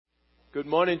Good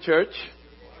morning, church.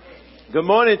 Good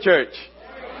morning, church.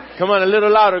 Come on, a little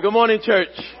louder. Good morning, church.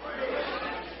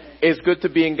 It's good to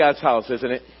be in God's house, isn't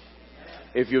it?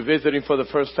 If you're visiting for the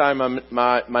first time,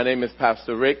 my name is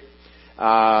Pastor Rick.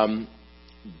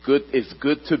 It's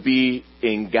good to be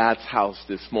in God's house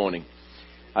this morning.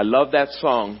 I love that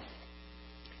song.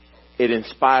 It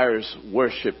inspires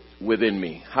worship within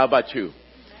me. How about you?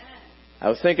 I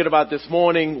was thinking about this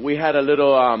morning. We had a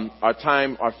little,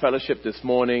 our fellowship this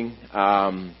morning,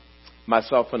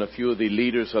 myself and a few of the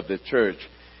leaders of the church.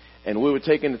 And we were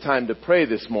taking the time to pray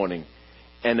this morning.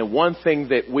 And the one thing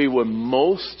that we were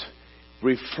most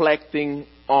reflecting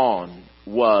on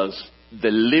was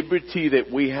the liberty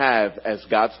that we have as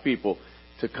God's people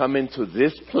to come into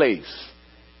this place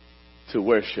to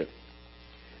worship.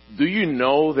 Do you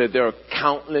know that there are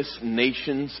countless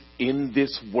nations in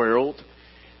this world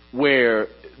where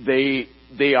they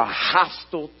are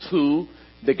hostile to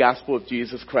the gospel of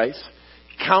Jesus Christ?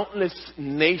 Countless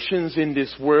nations in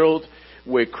this world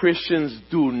where Christians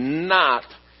do not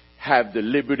have the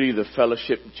liberty, the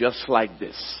fellowship just like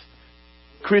this.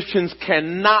 Christians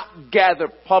cannot gather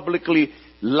publicly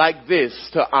like this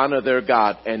to honor their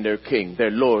God and their King,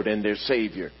 their Lord and their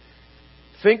Savior.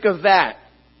 Think of that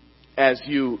as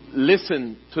you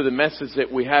listen to the message that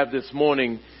we have this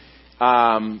morning,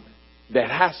 that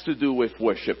has to do with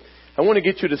worship. I want to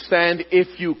get you to stand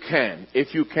if you can.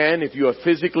 If you are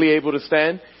physically able to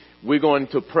stand, we're going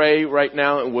to pray right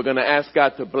now and we're going to ask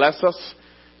God to bless us.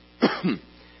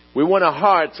 We want our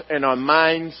hearts and our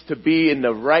minds to be in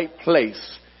the right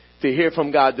place to hear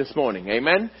from God this morning.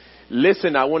 Amen.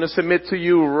 Listen, I want to submit to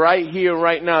you right here,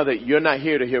 right now, that you're not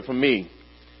here to hear from me.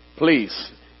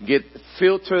 Please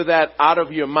filter that out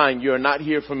of your mind. You're not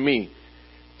here from me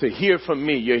to hear from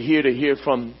me. You're here to hear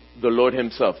from the Lord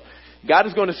himself. God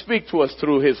is going to speak to us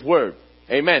through his word.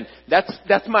 Amen. That's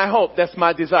my hope. That's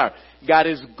my desire. God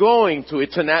is going to,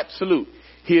 it's an absolute.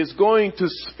 He is going to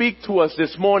speak to us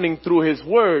this morning through his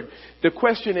word. The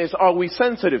question is, are we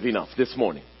sensitive enough this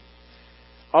morning?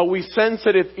 Are we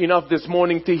sensitive enough this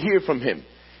morning to hear from him?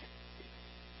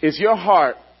 Is your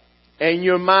heart and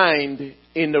your mind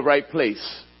in the right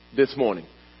place this morning?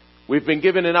 We've been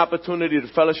given an opportunity to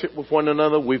fellowship with one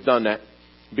another. We've done that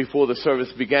before the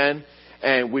service began.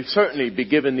 And we've certainly been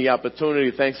given the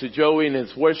opportunity, thanks to Joey and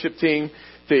his worship team,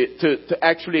 to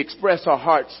actually express our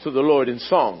hearts to the Lord in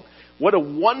song. What a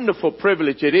wonderful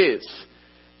privilege it is.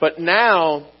 But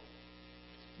now,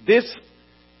 this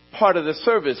part of the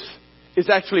service is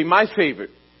actually my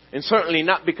favorite. And certainly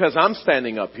not because I'm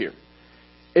standing up here.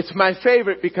 It's my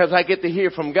favorite because I get to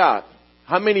hear from God.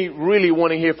 How many really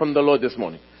want to hear from the Lord this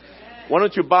morning? Why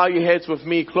don't you bow your heads with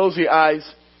me, close your eyes,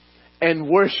 and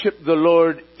worship the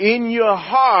Lord in your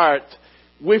heart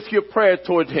with your prayer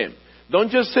toward him. Don't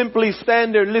just simply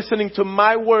stand there listening to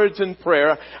my words in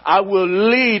prayer. I will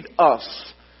lead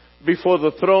us before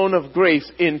the throne of grace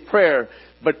in prayer.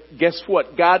 But guess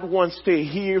what? God wants to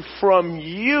hear from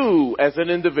you as an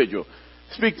individual.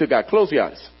 Speak to God. Close your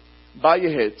eyes. Bow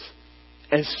your heads.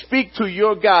 And speak to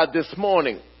your God this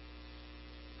morning.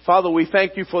 Father, we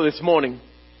thank you for this morning.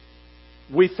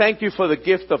 We thank you for the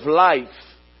gift of life.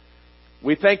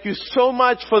 We thank you so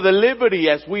much for the liberty,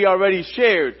 as we already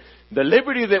shared, the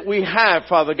liberty that we have,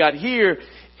 Father God, here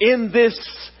in this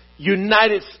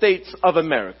United States of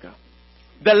America,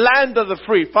 the land of the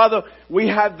free. Father, we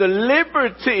have the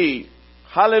liberty,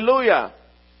 hallelujah,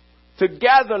 to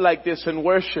gather like this and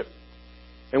worship.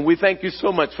 And we thank you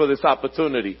so much for this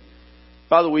opportunity.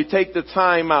 Father, we take the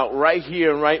time out right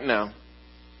here and right now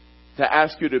to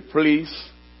ask you to please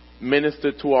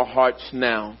minister to our hearts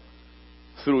now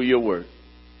through your word.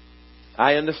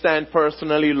 I understand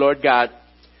personally, Lord God,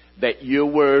 that your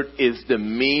word is the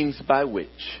means by which,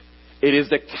 it is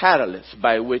the catalyst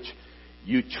by which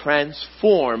you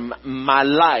transform my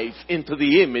life into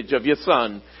the image of your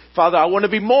Son. Father, I want to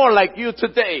be more like you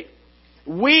today.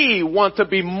 We want to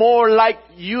be more like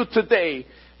you today.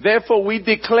 Therefore, we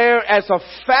declare as a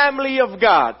family of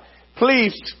God,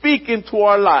 please speak into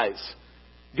our lives.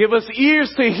 Give us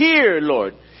ears to hear,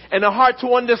 Lord, and a heart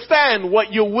to understand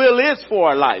what your will is for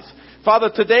our lives.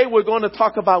 Father, today we're going to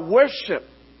talk about worship.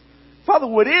 Father,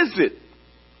 what is it?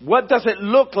 What does it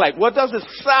look like? What does it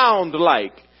sound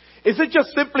like? Is it just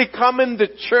simply coming to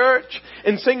church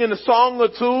and singing a song or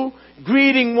two,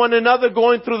 greeting one another,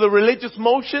 going through the religious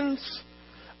motions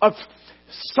of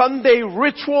Sunday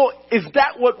ritual? Is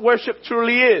that what worship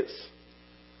truly is?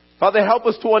 Father, help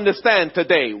us to understand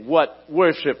today what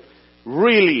worship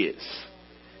really is,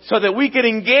 so that we can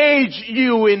engage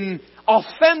you in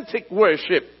authentic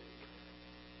worship.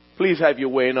 Please have your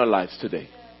way in our lives today.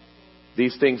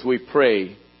 These things we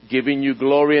pray giving you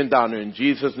glory and honor in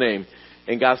Jesus' name.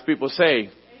 And God's people say,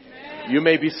 amen. You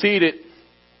may be seated.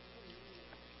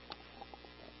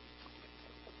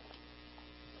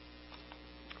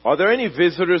 Are there any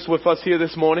visitors with us here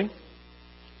this morning?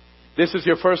 This is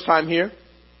your first time here?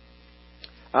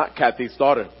 Kathy's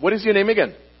daughter. What is your name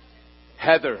again?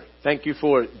 Heather. Thank you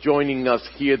for joining us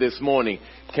here this morning.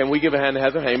 Can we give a hand to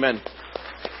Heather? Amen.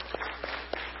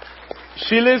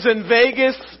 She lives in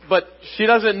Vegas, but she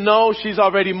doesn't know she's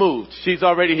already moved. She's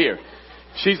already here.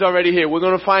 She's already here. We're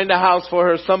going to find a house for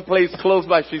her someplace close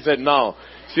by. She said no.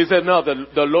 She said no,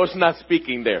 the Lord's not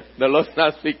speaking there. The Lord's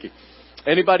not speaking.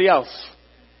 Anybody else?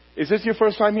 Is this your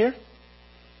first time here?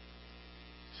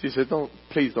 She said,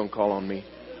 please don't call on me.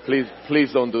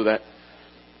 Please don't do that.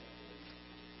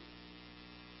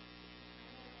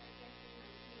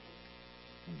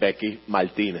 Becky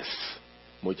Martínez.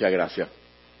 Muchas gracias.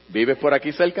 ¿Vives por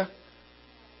aquí cerca?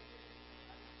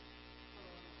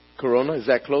 Corona, is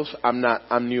that close?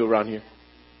 I'm new around here.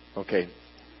 Okay.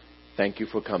 Thank you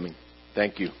for coming.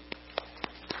 Thank you.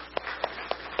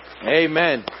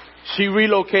 Amen. She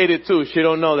relocated too. She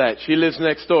don't know that. She lives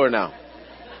next door now.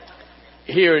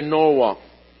 Here in Norwalk.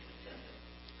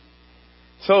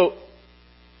 So,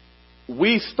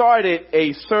 we started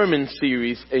a sermon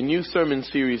series, a new sermon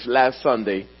series last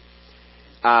Sunday,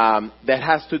 that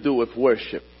has to do with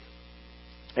worship.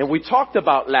 And we talked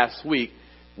about last week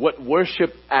what worship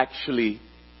actually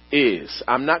is.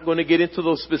 I'm not going to get into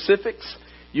those specifics.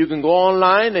 You can go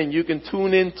online and you can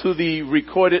tune into the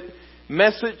recorded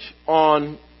message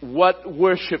on what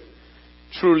worship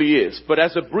truly is. But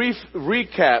as a brief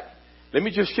recap, let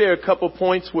me just share a couple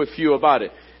points with you about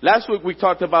it. Last week we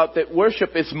talked about that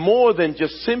worship is more than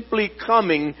just simply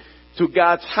coming to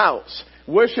God's house.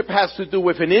 Worship has to do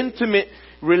with an intimate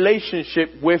relationship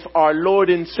with our Lord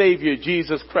and Savior,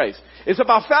 Jesus Christ. It's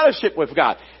about fellowship with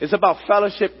God. It's about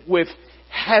fellowship with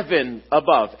heaven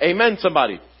above. Amen,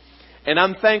 somebody. And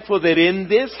I'm thankful that in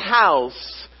this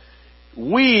house,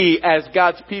 we as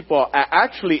God's people are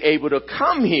actually able to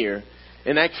come here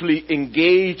and actually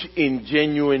engage in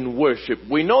genuine worship.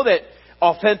 We know that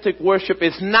authentic worship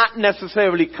is not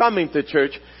necessarily coming to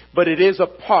church, but it is a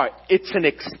part. It's an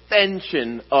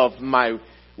extension of my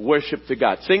worship to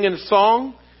God. Singing a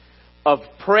song of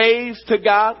praise to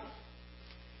God,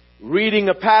 reading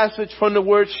a passage from the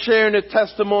Word, sharing a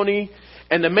testimony,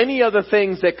 and the many other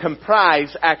things that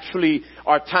comprise actually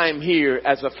our time here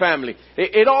as a family.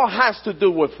 It all has to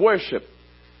do with worship,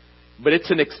 but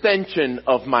it's an extension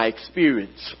of my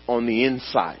experience on the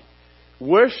inside.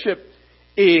 Worship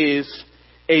is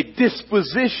a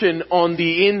disposition on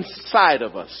the inside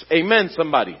of us. Amen,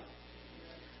 somebody.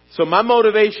 So my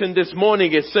motivation this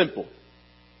morning is simple.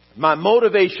 My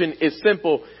motivation is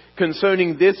simple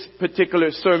concerning this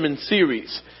particular sermon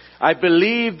series. I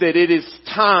believe that it is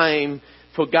time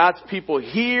for God's people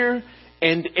here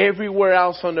and everywhere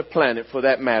else on the planet, for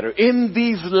that matter, in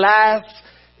these last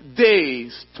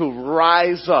days, to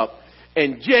rise up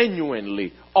and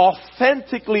genuinely,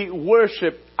 authentically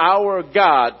worship our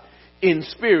God in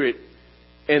spirit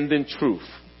and in truth.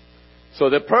 So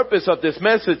the purpose of this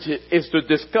message is to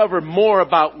discover more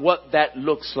about what that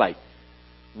looks like.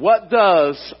 What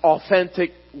does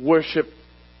authentic worship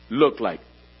look like?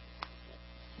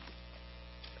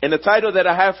 And the title that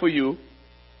I have for you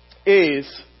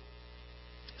is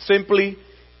simply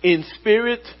In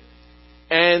Spirit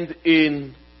and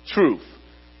in Truth.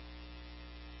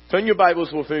 Turn your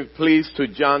Bibles with me, please, to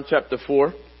John chapter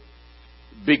 4,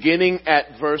 beginning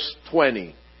at verse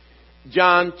 20.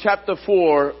 John chapter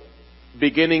 4,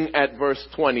 beginning at verse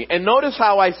 20. And notice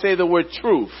how I say the word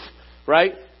truth,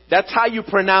 right? That's how you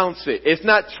pronounce it. It's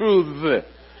not truth.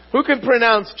 Who can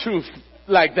pronounce truth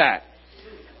like that?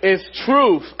 It's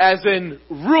truth as in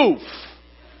roof.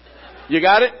 You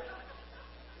got it?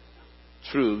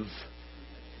 Truth.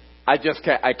 I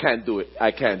can't do it.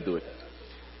 I can't do it.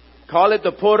 Call it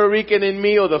the Puerto Rican in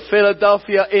me or the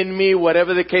Philadelphia in me,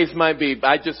 whatever the case might be.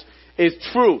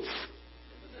 It's truth.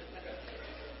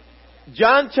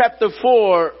 John chapter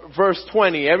 4, verse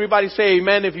 20. Everybody say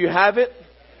amen if you have it.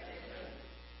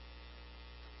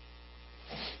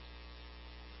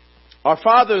 Our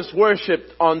fathers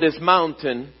worshipped on this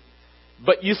mountain,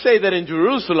 but you say that in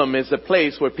Jerusalem is a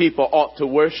place where people ought to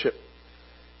worship.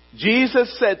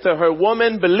 Jesus said to her,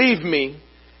 "Woman, believe me,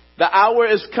 the hour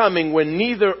is coming when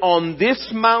neither on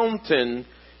this mountain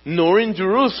nor in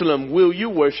Jerusalem will you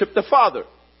worship the Father.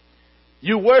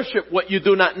 You worship what you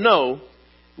do not know.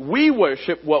 We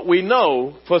worship what we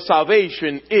know, for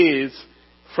salvation is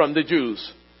from the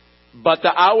Jews. But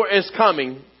the hour is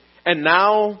coming, and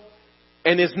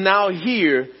is now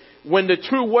here, when the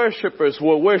true worshipers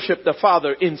will worship the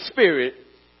Father in spirit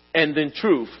and in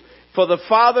truth. For the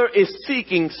Father is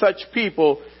seeking such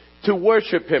people to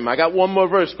worship him. I got one more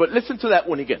verse, but listen to that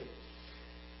one again.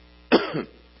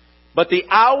 But the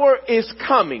hour is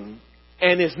coming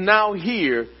and is now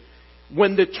here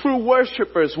when the true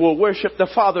worshipers will worship the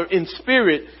Father in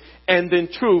spirit and in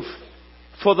truth.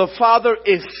 For the Father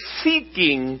is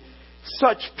seeking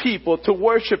such people to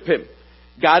worship him.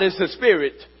 God is a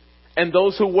spirit, and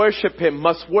those who worship him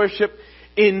must worship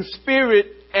in spirit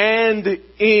and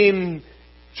in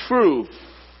truth.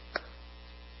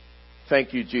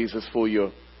 Thank you, Jesus, for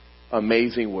your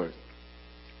amazing word.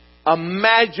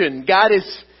 Imagine God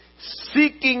is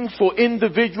seeking for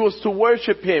individuals to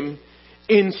worship him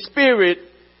in spirit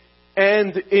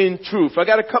and in truth. I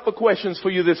got a couple questions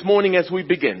for you this morning as we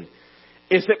begin.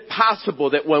 Is it possible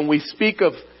that when we speak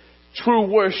of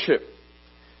true worship,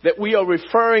 that we are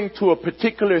referring to a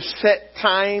particular set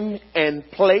time and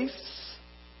place?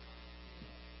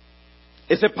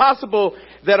 Is it possible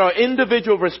that our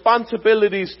individual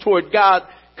responsibilities toward God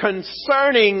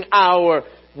concerning our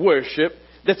worship,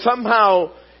 that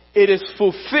somehow it is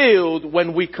fulfilled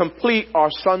when we complete our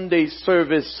Sunday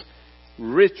service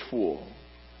ritual?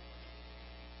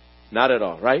 Not at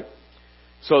all, right?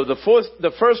 So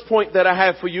the first point that I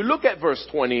have for you, look at verse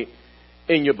 20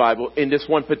 in your Bible, in this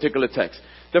one particular text.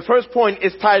 The first point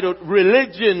is titled,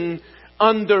 Religion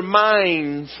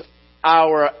Undermines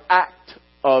Our Act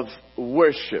of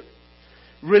Worship.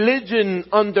 Religion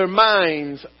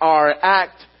undermines our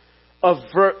act of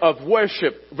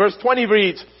worship. Verse 20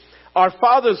 reads, Our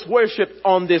fathers worshipped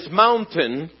on this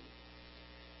mountain,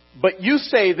 but you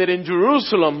say that in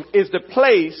Jerusalem is the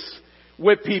place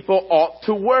where people ought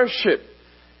to worship.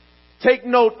 Take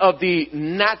note of the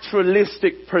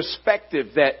naturalistic perspective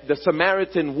that the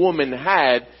Samaritan woman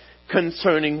had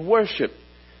concerning worship.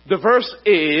 The verse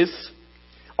is,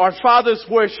 Our fathers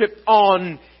worshipped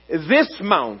on this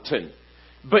mountain,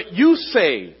 but you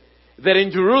say that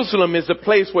in Jerusalem is the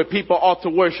place where people ought to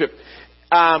worship.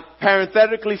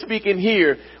 Parenthetically speaking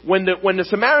here, when the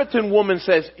Samaritan woman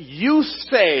says, you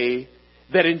say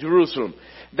that in Jerusalem,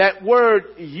 that word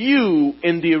you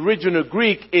in the original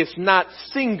Greek is not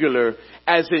singular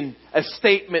as in a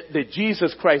statement that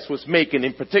Jesus Christ was making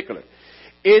in particular.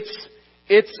 It's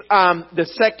the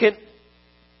second,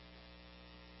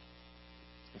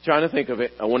 I'm trying to think of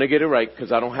it. I want to get it right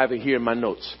because I don't have it here in my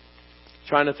notes.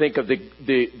 Trying to think of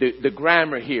the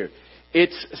grammar here.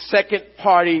 It's second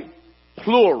party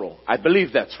plural. I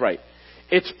believe that's right.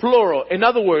 It's plural. In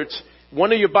other words,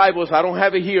 one of your Bibles, I don't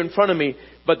have it here in front of me,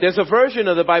 but there's a version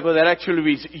of the Bible that actually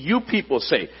reads, you people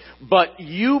say. But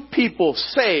you people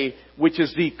say, which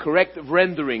is the correct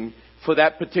rendering for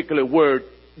that particular word,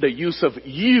 the use of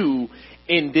you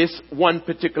in this one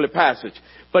particular passage.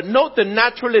 But note the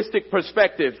naturalistic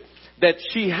perspective that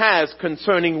she has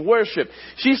concerning worship.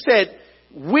 She said,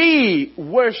 we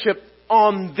worship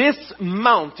on this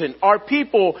mountain. Our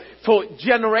people for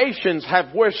generations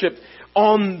have worshipped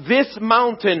on this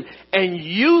mountain, and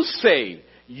you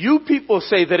people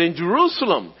say that in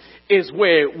Jerusalem is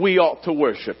where we ought to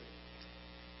worship.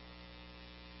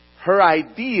 Her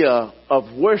idea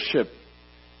of worship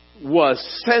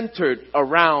was centered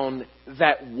around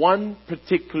that one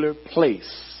particular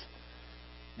place,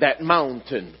 that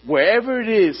mountain, wherever it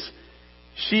is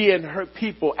she and her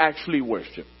people actually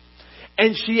worship.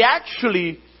 And she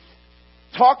actually,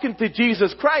 talking to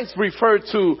Jesus Christ, referred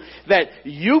to that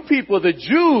you people, the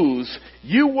Jews,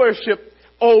 you worship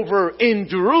over in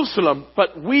Jerusalem,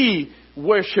 but we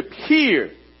worship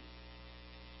here.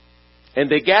 And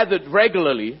they gathered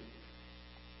regularly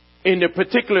in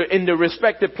the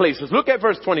respective places. Look at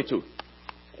verse 22.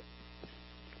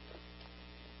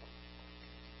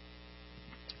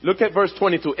 Look at verse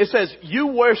 22. It says, you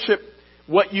worship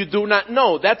what you do not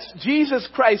know. That's Jesus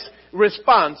Christ's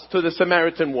response to the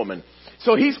Samaritan woman.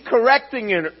 So he's correcting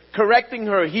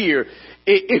her here,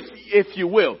 if you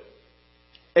will.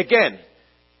 Again,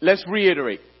 let's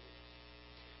reiterate.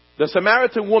 The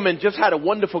Samaritan woman just had a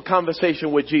wonderful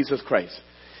conversation with Jesus Christ.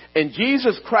 And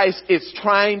Jesus Christ is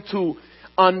trying to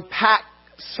unpack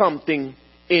something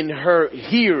in her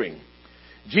hearing.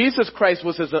 Jesus Christ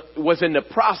was in the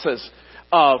process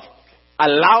of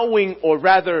allowing, or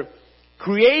rather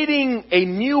creating, a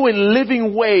new and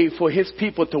living way for his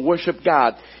people to worship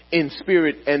God in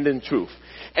spirit and in truth.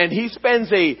 And he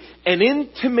spends an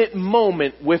intimate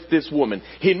moment with this woman.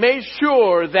 He made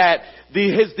sure that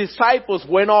his disciples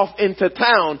went off into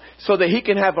town so that he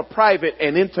can have a private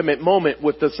and intimate moment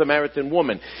with the Samaritan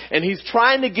woman. And he's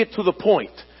trying to get to the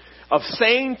point of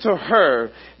saying to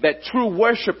her that true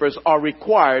worshipers are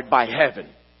required by heaven.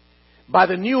 by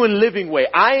the new and living way.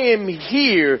 I am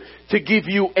here to give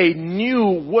you a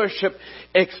new worship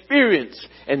experience.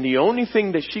 And the only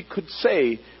thing that she could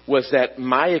say was that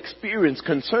my experience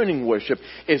concerning worship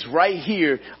is right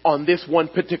here on this one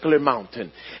particular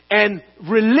mountain. And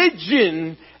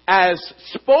religion, as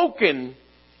spoken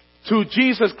to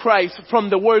Jesus Christ from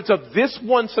the words of this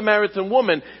one Samaritan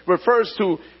woman, refers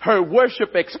to her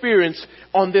worship experience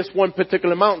on this one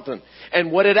particular mountain.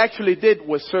 And what it actually did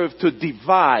was serve to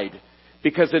divide.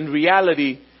 Because in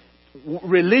reality,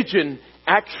 religion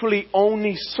actually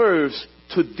only serves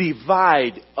to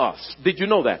divide us. Did you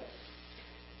know that?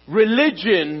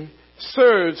 Religion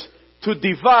serves to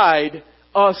divide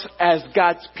us as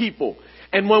God's people.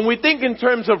 And when we think in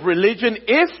terms of religion,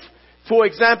 if, for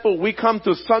example, we come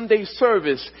to Sunday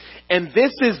service and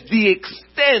this is the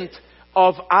extent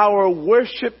of our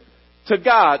worship to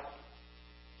God,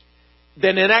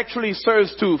 then it actually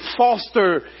serves to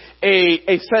foster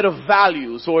a set of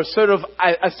values or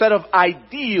a set of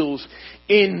ideals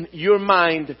in your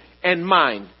mind and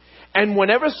mine. And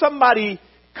whenever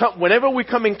we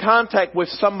come in contact with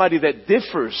somebody that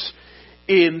differs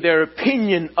in their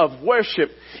opinion of worship,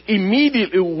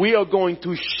 immediately we are going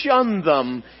to shun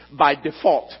them by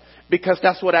default, because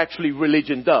that's what actually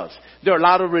religion does. There are a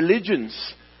lot of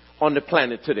religions on the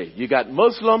planet today. You got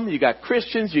Muslim, you got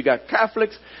Christians, you got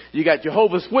Catholics, you got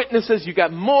Jehovah's Witnesses, you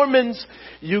got Mormons,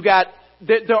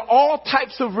 there are all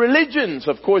types of religions.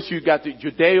 Of course, you got the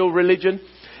Judeo religion.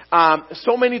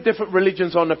 So many different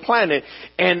religions on the planet,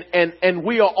 and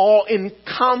we are all in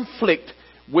conflict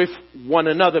with one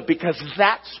another, because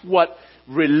that's what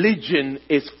religion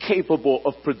is capable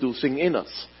of producing in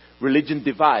us. Religion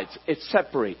divides, it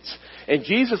separates. And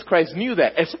Jesus Christ knew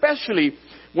that, especially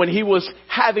when he was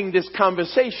having this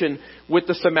conversation with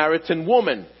the Samaritan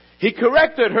woman. He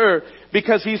corrected her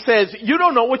because he says, you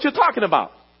don't know what you're talking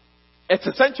about. It's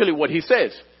essentially what he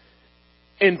says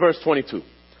in verse 22.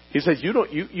 He says,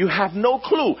 you have no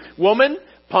clue. Woman,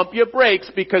 pump your brakes,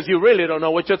 because you really don't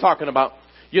know what you're talking about.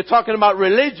 You're talking about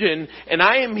religion, and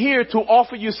I am here to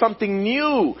offer you something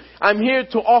new. I'm here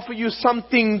to offer you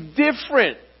something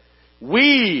different.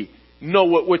 We know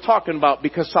what we're talking about,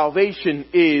 because salvation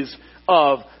is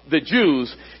of the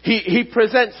Jews. He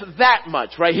presents that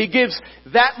much, right? He gives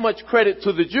that much credit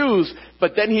to the Jews,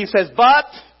 but then he says,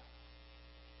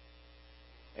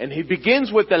 and he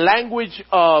begins with the language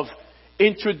of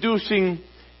introducing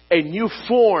a new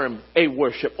form, a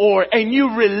worship, or a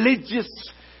new religious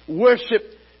worship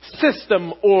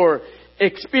system or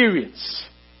experience.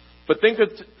 But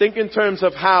think in terms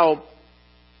of how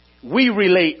we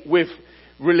relate with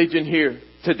religion here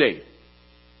today.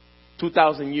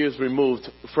 2,000 years removed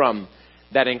from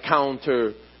that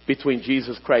encounter between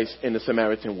Jesus Christ and the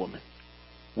Samaritan woman.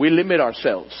 We limit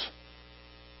ourselves.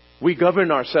 We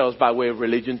govern ourselves by way of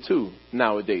religion too,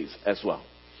 nowadays as well.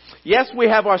 Yes, we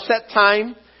have our set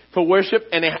time for worship,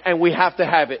 and we have to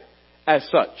have it as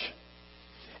such.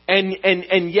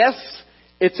 And yes,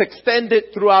 it's extended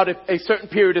throughout a certain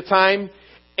period of time,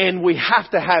 and we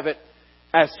have to have it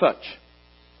as such.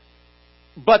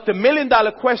 But the $1 million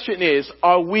question is,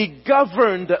 are we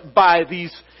governed by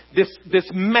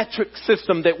this metric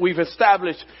system that we've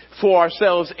established for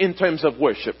ourselves in terms of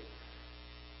worship?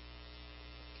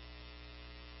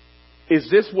 Is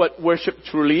this what worship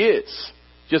truly is?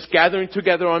 Just gathering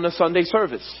together on a Sunday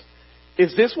service?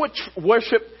 Is this what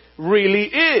worship really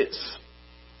is?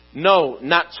 No,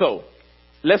 not so.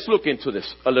 Let's look into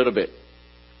this a little bit.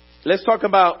 Let's talk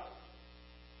about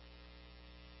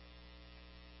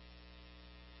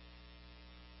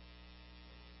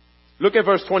look at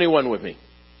verse 21 with me.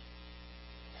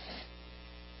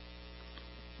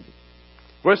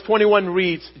 Verse 21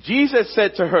 reads, Jesus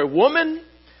said to her, "Woman,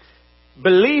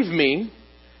 believe me,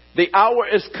 the hour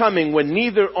is coming when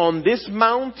neither on this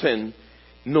mountain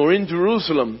nor in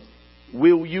Jerusalem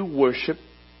will you worship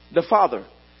the Father."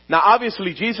 Now,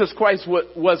 obviously, Jesus Christ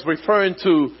was referring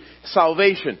to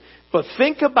salvation. But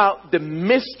think about the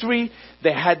mystery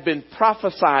that had been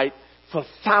prophesied for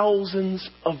thousands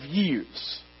of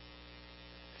years.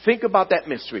 Think about that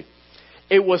mystery.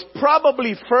 It was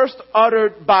probably first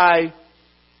uttered by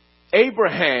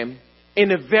Abraham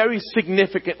in a very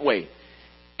significant way.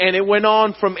 And it went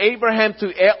on from Abraham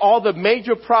to all the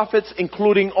major prophets,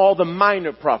 including all the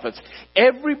minor prophets.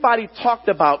 Everybody talked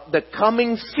about the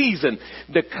coming season,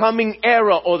 the coming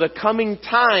era, or the coming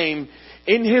time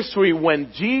in history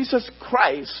when Jesus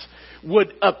Christ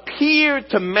would appear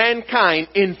to mankind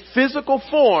in physical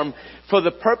form for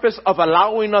the purpose of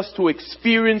allowing us to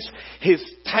experience His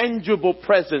tangible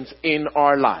presence in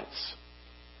our lives.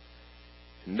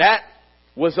 And that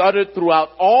was uttered throughout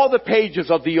all the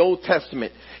pages of the Old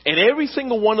Testament. And every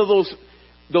single one of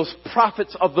those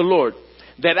prophets of the Lord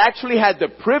that actually had the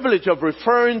privilege of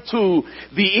referring to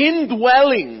the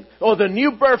indwelling or the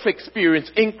new birth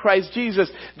experience in Christ Jesus,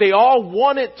 they all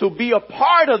wanted to be a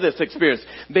part of this experience.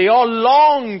 They all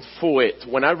longed for it.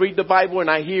 When I read the Bible and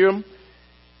I hear them,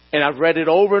 and I've read it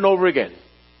over and over again,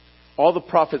 all the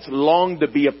prophets long to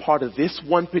be a part of this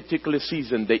one particular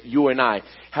season that you and I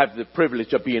have the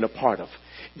privilege of being a part of.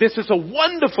 This is a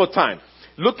wonderful time.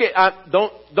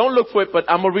 Don't look for it, but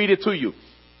I'm going to read it to you.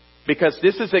 Because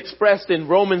this is expressed in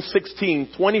Romans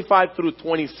 16:25 through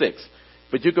 26.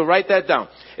 But you can write that down.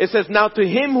 It says, now to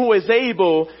him who is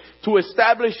able to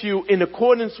establish you in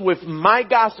accordance with my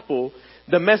gospel,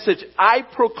 the message I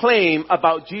proclaim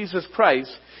about Jesus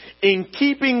Christ, in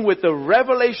keeping with the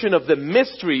revelation of the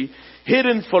mystery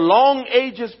hidden for long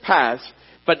ages past,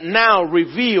 but now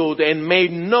revealed and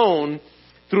made known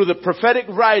through the prophetic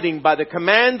writing by the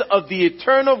command of the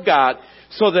eternal God,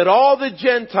 so that all the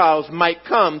Gentiles might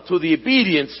come to the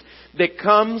obedience that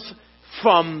comes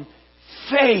from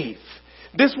faith.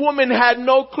 This woman had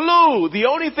no clue. The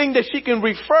only thing that she can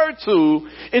refer to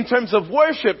in terms of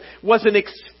worship was an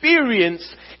experience,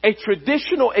 a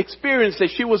traditional experience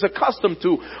that she was accustomed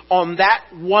to on that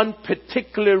one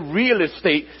particular real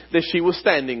estate that she was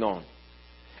standing on.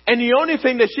 And the only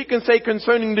thing that she can say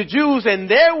concerning the Jews and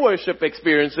their worship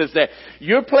experience is that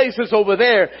your place is over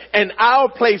there and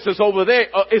our place is over there,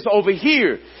 is over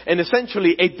here. And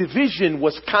essentially a division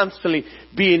was constantly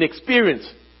being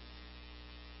experienced.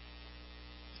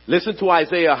 Listen to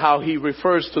Isaiah, how he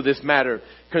refers to this matter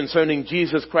concerning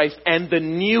Jesus Christ and the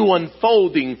new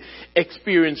unfolding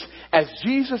experience as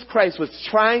Jesus Christ was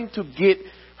trying to get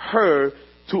her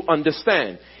to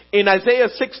understand. In Isaiah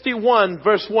 61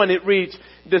 verse 1 it reads,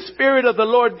 the Spirit of the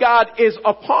Lord God is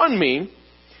upon me,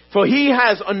 for he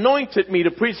has anointed me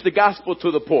to preach the gospel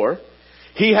to the poor.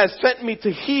 He has sent me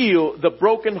to heal the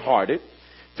brokenhearted,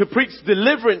 to preach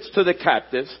deliverance to the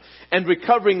captives and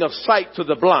recovering of sight to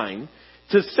the blind,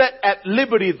 to set at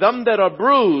liberty them that are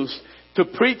bruised, to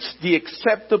preach the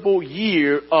acceptable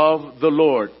year of the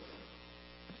Lord.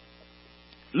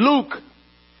 Luke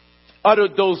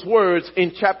uttered those words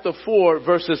in chapter 4,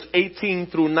 verses 18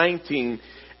 through 19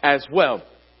 as well.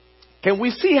 Can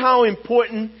we see how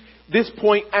important this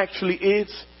point actually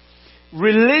is?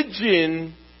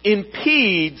 Religion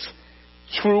impedes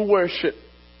true worship.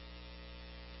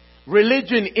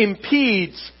 Religion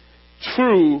impedes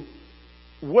true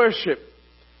worship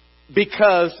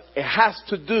because it has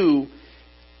to do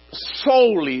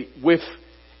solely with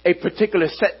a particular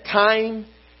set time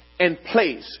and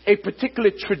place, a particular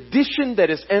tradition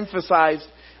that is emphasized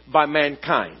by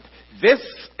mankind. This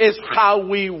is how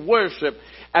we worship,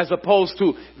 as opposed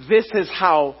to this is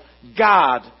how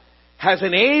God has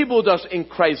enabled us in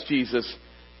Christ Jesus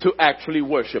to actually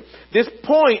worship. This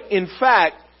point, in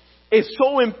fact, is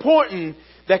so important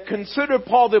that consider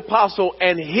Paul the Apostle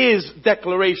and his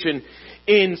declaration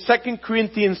in 2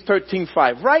 Corinthians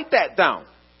 13:5. Write that down.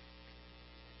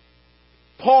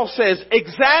 Paul says,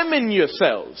 examine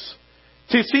yourselves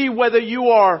to see whether you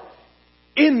are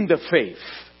in the faith.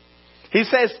 He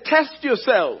says, test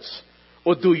yourselves.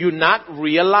 Or do you not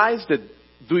realize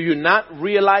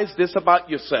this about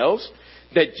yourselves?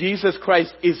 That Jesus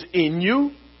Christ is in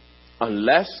you?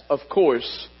 Unless, of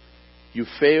course, you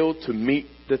fail to meet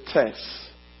the test.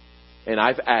 And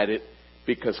I've added,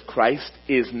 because Christ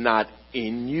is not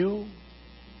in you.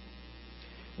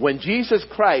 When Jesus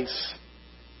Christ,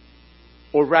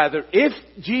 or rather, if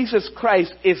Jesus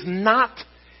Christ is not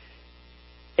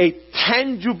a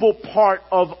tangible part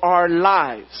of our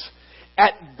lives,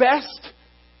 at best,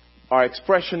 our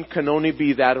expression can only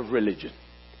be that of religion.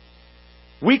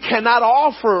 We cannot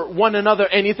offer one another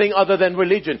anything other than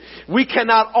religion. We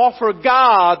cannot offer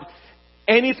God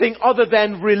anything other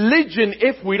than religion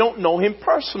if we don't know Him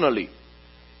personally.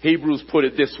 Hebrews put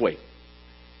it this way.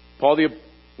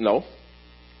 No.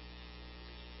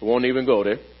 We won't even go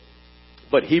there.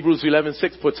 But Hebrews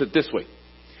 11:6 puts it this way.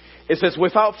 It says,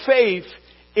 without faith,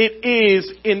 it is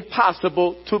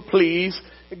impossible to please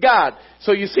God.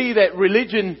 So you see that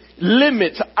religion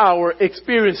limits our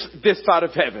experience this side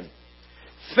of heaven.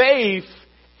 Faith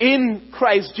in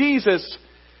Christ Jesus,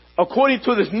 according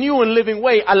to this new and living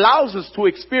way, allows us to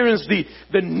experience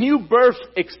the new birth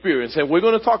experience. And we're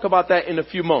going to talk about that in a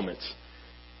few moments.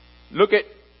 Look at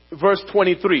verse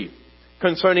 23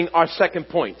 concerning our second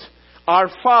point. Our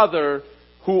Father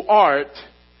who art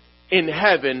in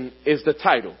heaven is the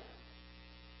title.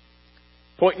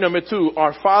 Point number 2,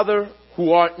 our Father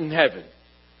who art in heaven.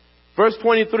 Verse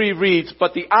 23 reads,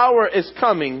 but the hour is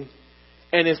coming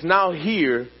and is now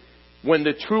here when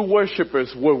the true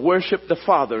worshipers will worship the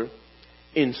Father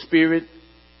in spirit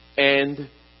and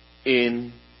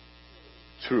in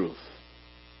truth.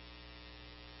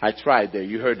 I tried there.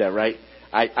 You heard that, right?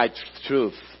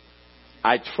 Truth.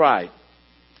 I tried.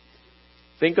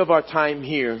 Think of our time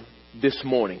here this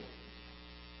morning.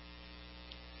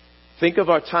 Think of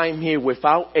our time here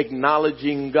without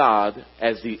acknowledging God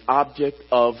as the object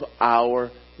of our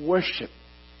worship.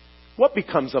 What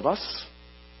becomes of us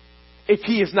if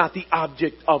He is not the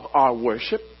object of our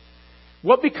worship?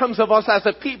 What becomes of us as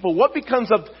a people? What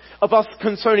becomes of us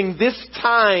concerning this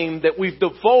time that we've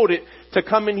devoted to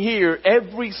coming here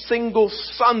every single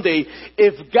Sunday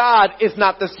if God is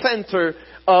not the center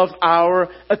of our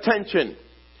attention?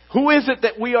 Who is it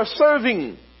that we are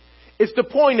serving? It's the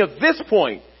point of this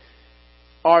point.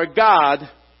 Our God,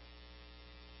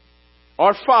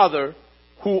 our Father,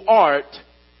 who art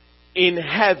in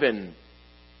heaven.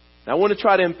 Now, I want to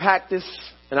try to unpack this,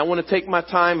 and I want to take my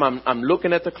time. I'm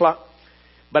looking at the clock.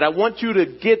 But I want you to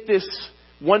get this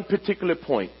one particular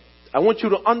point. I want you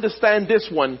to understand this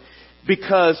one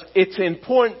because it's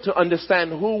important to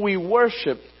understand who we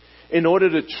worship in order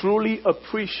to truly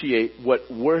appreciate what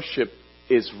worship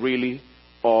is really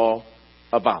all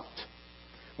about.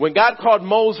 When God called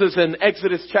Moses in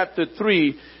Exodus chapter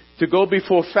 3 to go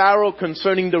before Pharaoh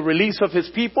concerning the release of his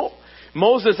people,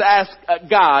 Moses asked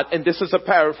God, and this is a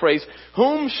paraphrase,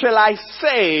 "Whom shall I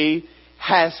say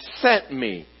has sent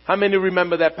me?" How many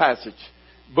remember that passage?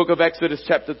 Book of Exodus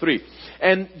chapter 3.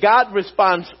 And God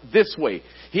responds this way.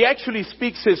 He actually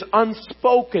speaks His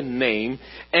unspoken name,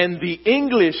 and the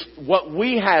English, what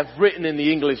we have written in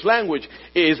the English language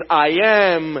is I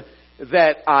am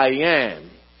that I am.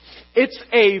 It's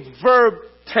a verb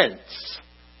tense,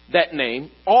 that name,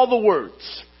 all the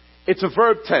words. It's a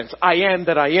verb tense, I am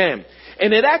that I am.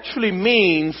 And it actually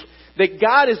means that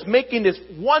God is making this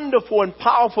wonderful and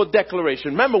powerful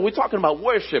declaration. Remember, we're talking about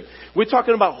worship. We're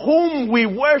talking about whom we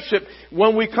worship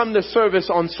when we come to service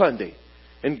on Sunday.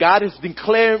 And God is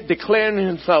declaring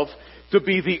Himself to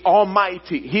be the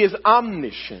Almighty. He is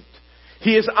omniscient.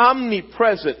 He is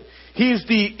omnipresent. He is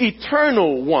the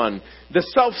eternal one, the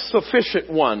self-sufficient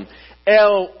one,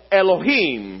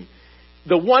 Elohim,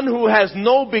 the one who has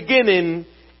no beginning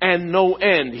and no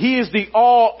end. He is the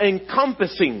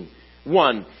all-encompassing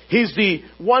one. He's the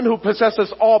one who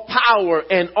possesses all power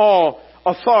and all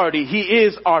authority. He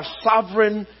is our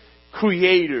sovereign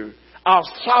creator, our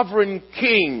sovereign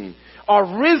king,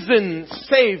 our risen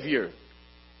Savior,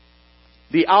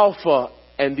 the Alpha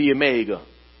and the Omega.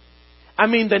 I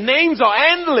mean, the names are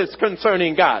endless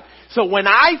concerning God. So when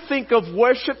I think of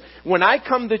worship, when I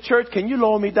come to church, can you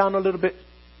lower me down a little bit?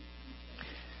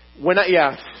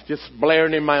 Just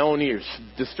blaring in my own ears,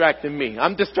 distracting me.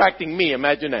 I'm distracting me,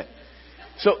 imagine that.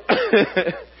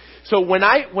 So when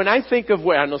I think of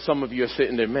where, I know some of you are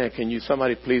sitting there, man, can you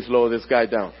somebody please lower this guy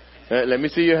down? Let me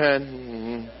see your hand.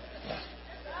 Mm-hmm.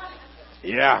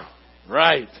 Yeah,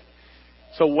 right.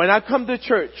 So when I come to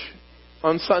church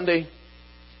on Sunday,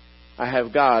 I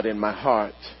have God in my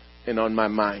heart and on my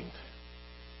mind.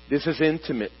 This is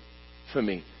intimate for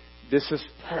me. This is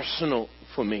personal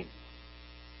for me.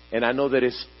 And I know that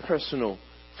it's personal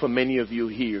for many of you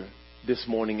here this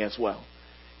morning as well.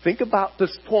 Think about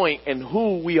this point and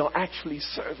who we are actually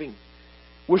serving.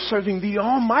 We're serving the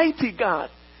Almighty God.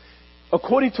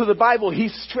 According to the Bible, He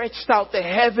stretched out the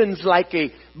heavens like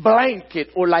a blanket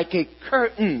or like a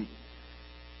curtain.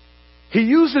 He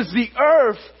uses the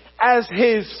earth as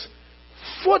His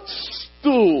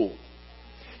footstool.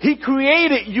 He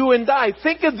created you and I.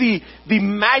 Think of the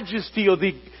majesty or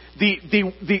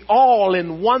the awe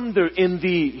and wonder in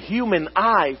the human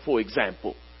eye, for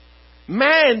example.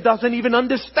 Man doesn't even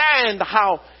understand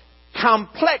how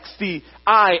complex the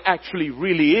eye actually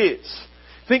really is.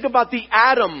 Think about the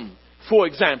atom, for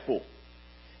example.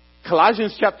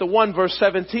 Colossians chapter 1 verse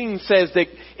 17 says that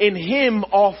in Him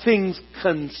all things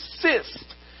consist.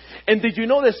 And did you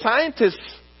know that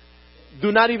scientists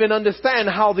do not even understand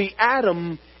how the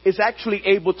atom is actually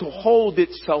able to hold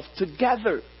itself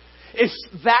together? It's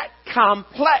that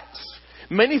complex.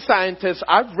 Many scientists,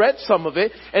 I've read some of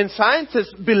it, and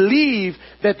scientists believe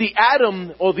that the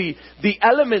atom or the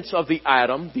elements of the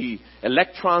atom, the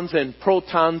electrons and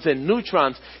protons and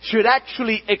neutrons, should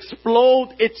actually explode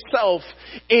itself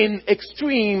in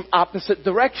extreme opposite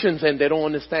directions, and they don't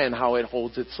understand how it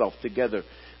holds itself together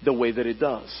the way that it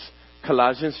does.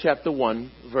 Colossians chapter 1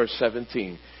 verse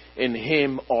 17. In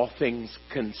Him all things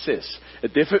consist. A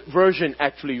different version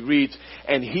actually reads,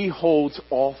 and He holds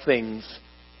all things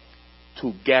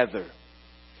together.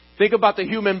 Think about the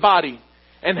human body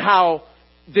and how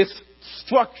this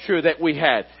structure that we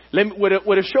had. With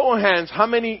a show of hands, how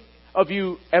many of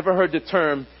you ever heard the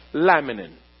term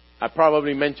laminin? I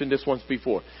probably mentioned this once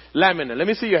before. Laminin. Let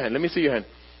me see your hand.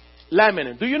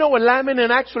 Laminin. Do you know what laminin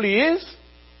actually is?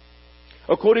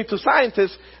 According to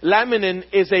scientists, laminin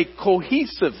is a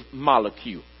cohesive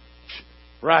molecule.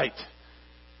 Right.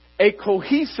 A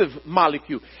cohesive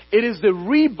molecule. It is the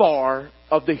rebar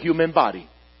of the human body.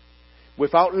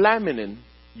 Without laminin,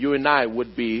 you and I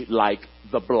would be like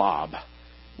the Blob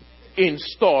in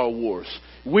Star Wars.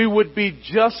 We would be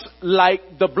just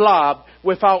like the Blob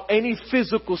without any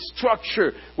physical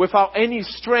structure, without any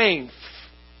strength.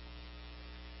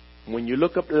 When you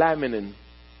look up laminin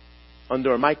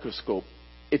under a microscope,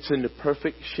 it's in the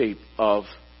perfect shape of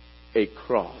a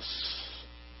cross.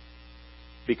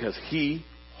 Because he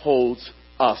holds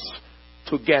us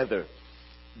together.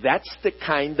 That's the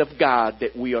kind of God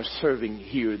that we are serving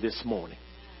here this morning.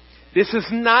 This is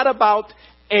not about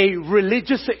a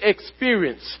religious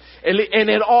experience. And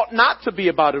it ought not to be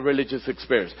about a religious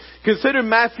experience. Consider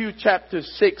Matthew chapter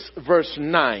 6 verse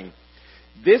 9.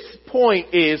 This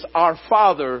point is, our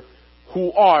Father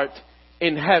who art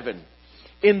in heaven.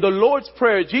 In the Lord's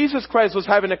Prayer, Jesus Christ was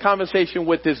having a conversation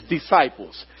with his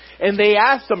disciples. And they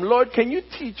asked him, Lord, can you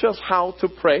teach us how to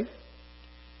pray?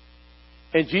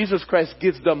 And Jesus Christ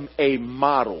gives them a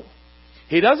model.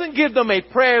 He doesn't give them a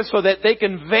prayer so that they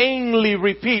can vainly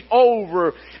repeat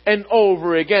over and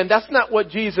over again. That's not what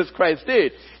Jesus Christ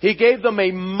did. He gave them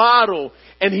a model,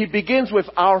 and he begins with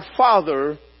our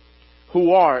Father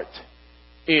who art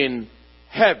in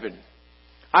heaven.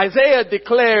 Isaiah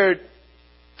declared,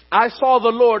 I saw the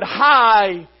Lord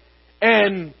high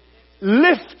and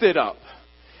lifted up.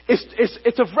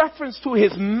 It's a reference to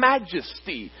his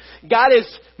majesty. God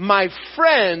is my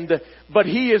friend, but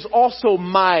he is also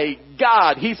my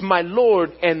God. He's my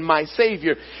Lord and my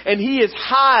Savior. And he is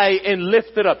high and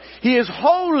lifted up. He is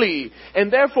holy.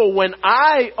 And therefore, when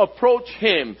I approach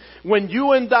him, when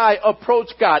you and I approach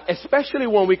God, especially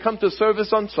when we come to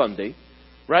service on Sunday,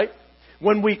 right?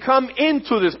 When we come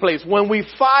into this place, when we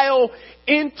file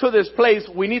into this place,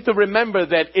 we need to remember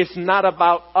that it's not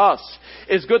about us.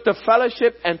 It's good to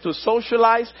fellowship and to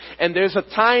socialize, and there's a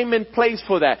time and place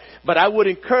for that. But I would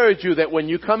encourage you that when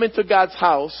you come into God's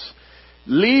house,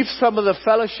 leave some of the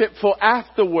fellowship for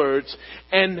afterwards,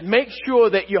 and make sure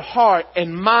that your heart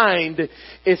and mind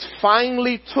is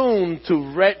finely tuned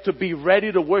to be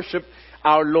ready to worship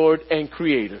our Lord and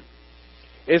Creator.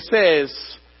 It says,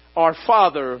 our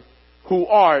Father who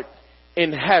art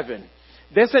in heaven.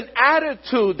 There's an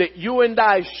attitude that you and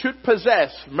I should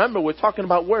possess. Remember, we're talking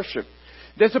about worship.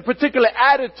 There's a particular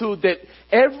attitude that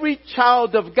every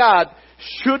child of God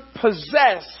should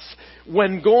possess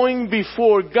when going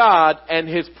before God and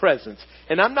his presence.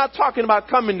 And I'm not talking about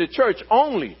coming to church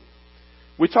only.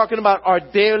 We're talking about our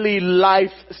daily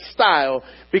lifestyle,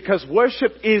 because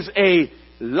worship is a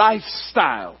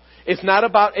lifestyle. It's not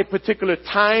about a particular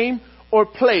time or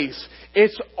place.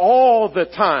 It's all the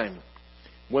time.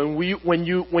 When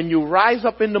you rise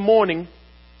up in the morning,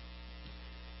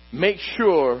 make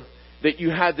sure that you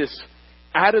have this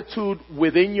attitude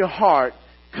within your heart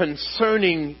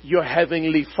concerning your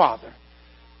heavenly Father.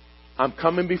 I'm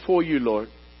coming before you, Lord,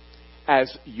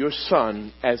 as your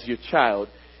son, as your child,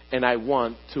 and I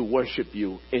want to worship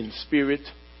you in spirit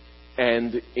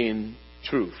and in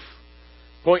truth.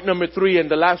 Point number 3, and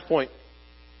the last point,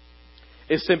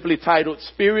 is simply titled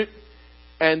Spirit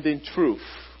and in Truth.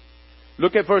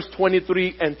 Look at verse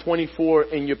 23 and 24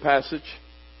 in your passage.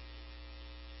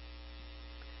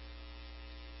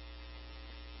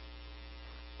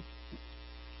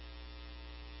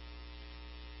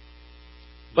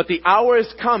 But the hour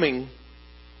is coming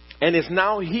and is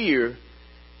now here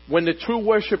when the true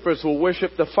worshipers will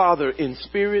worship the Father in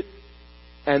spirit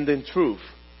and in truth.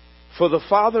 For the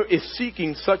Father is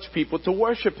seeking such people to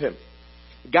worship him.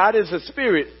 God is a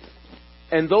spirit,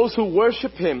 and those who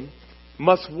worship him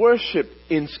must worship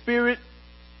in spirit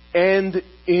and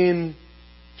in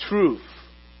truth.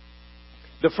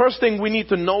 The first thing we need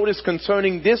to notice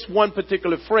concerning this one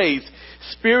particular phrase,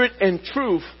 spirit and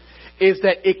truth, is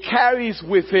that it carries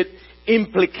with it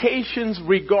implications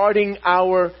regarding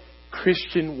our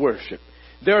Christian worship.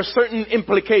 There are certain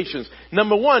implications.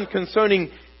 Number one, concerning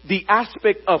the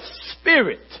aspect of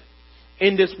spirit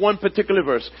in this one particular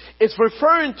verse. It's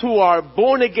referring to our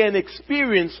born again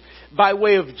experience by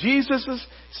way of Jesus'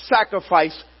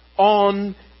 sacrifice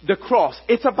on the cross.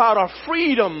 It's about our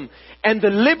freedom and the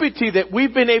liberty that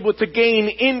we've been able to gain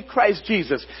in Christ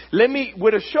Jesus.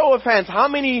 With a show of hands, how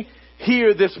many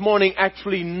here this morning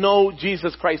actually know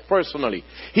Jesus Christ personally?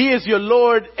 He is your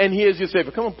Lord and he is your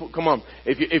Savior. Come on.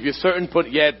 If you're certain,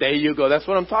 yeah, there you go. That's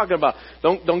what I'm talking about.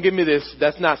 Don't give me this.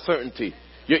 That's not certainty.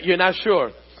 You're not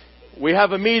sure. We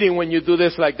have a meeting when you do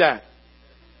this like that.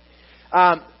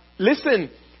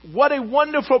 Listen, what a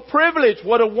wonderful privilege.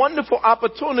 What a wonderful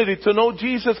opportunity to know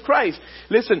Jesus Christ.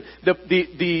 Listen,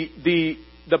 the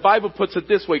Bible puts it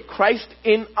this way. Christ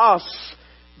in us,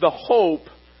 the hope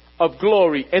of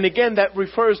glory. And again, that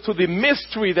refers to the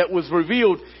mystery that was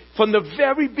revealed from the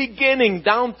very beginning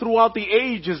down throughout the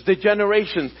ages, the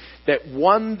generations, that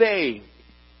one day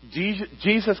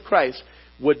Jesus Christ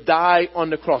would die on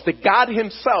the cross. That God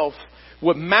himself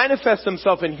would manifest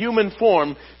himself in human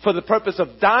form for the purpose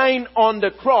of dying on the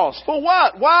cross. For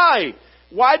what? Why?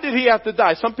 Why did he have to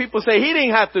die? Some people say he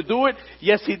didn't have to do it.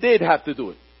 Yes, he did have to do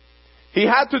it. He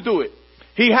had to do it.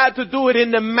 He had to do it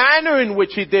in the manner in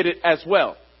which he did it as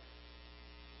well.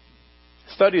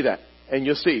 Study that and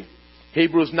you'll see.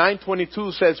 Hebrews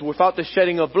 9:22 says, without the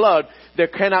shedding of blood, there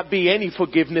cannot be any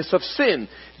forgiveness of sin.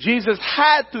 Jesus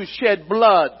had to shed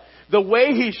blood the way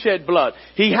he shed blood.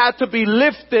 He had to be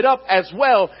lifted up as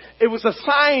well. It was a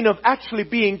sign of actually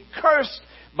being cursed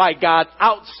by God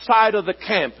outside of the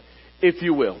camp, if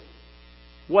you will.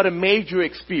 What a major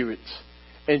experience.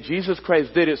 And Jesus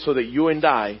Christ did it so that you and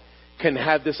I can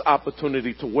have this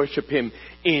opportunity to worship him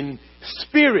in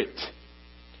spirit.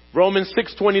 Romans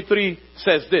 6:23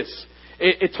 says this.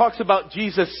 It talks about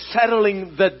Jesus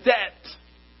settling the debt.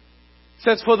 It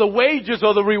says, for the wages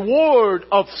or the reward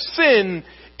of sin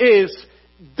is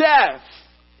death.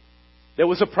 There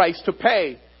was a price to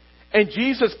pay. And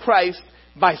Jesus Christ,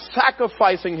 by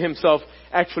sacrificing himself,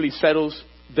 actually settles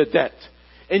the debt.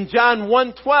 In John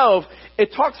 1:12,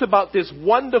 it talks about this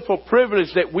wonderful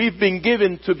privilege that we've been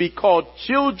given to be called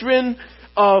children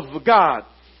of God.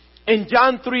 In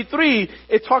John 3:3,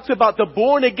 it talks about the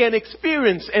born again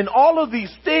experience and all of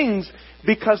these things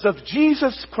because of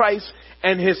Jesus Christ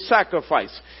and his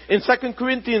sacrifice. In 2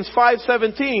 Corinthians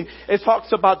 5:17, it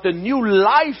talks about the new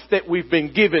life that we've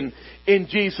been given in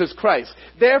Jesus Christ.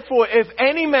 Therefore, if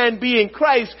any man be in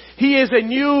Christ, he is a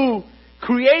new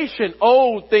creation.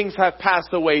 Old things have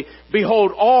passed away.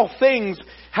 Behold, all things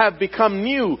have become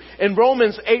new. In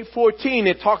Romans 8:14,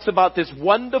 it talks about this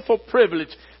wonderful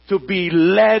privilege to be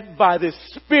led by the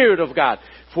Spirit of God.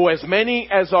 For as many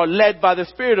as are led by the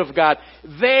Spirit of God,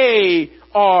 they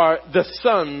are the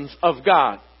sons of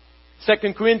God.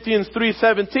 2 Corinthians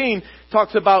 3:17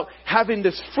 talks about having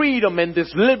this freedom and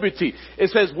this liberty.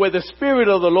 It says, where the Spirit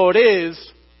of the Lord is,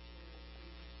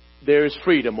 there is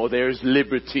freedom, or there is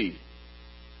liberty.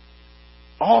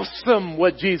 Awesome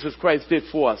what Jesus Christ did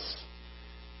for us.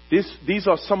 These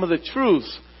are some of the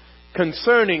truths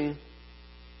concerning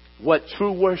what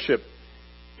true worship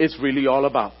is really all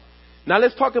about. Now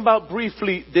let's talk about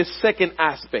briefly this second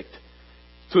aspect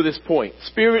to this point.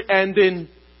 Spirit and in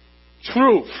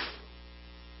truth.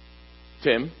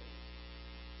 Tim,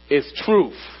 is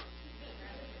truth.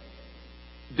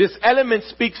 This element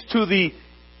speaks to the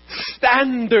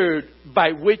standard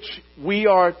by which we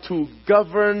are to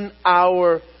govern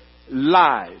our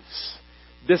lives.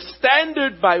 The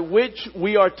standard by which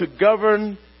we are to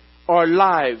govern our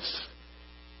lives.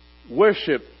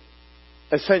 Worship,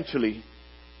 essentially,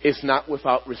 is not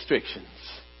without restrictions.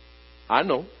 I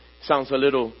know, sounds a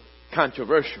little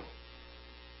controversial.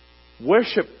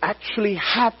 Worship actually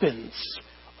happens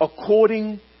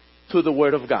according to the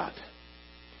Word of God.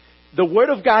 The Word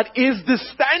of God is the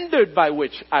standard by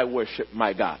which I worship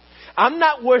my God. I'm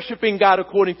not worshiping God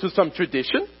according to some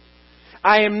tradition.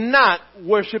 I am not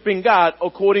worshiping God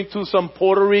according to some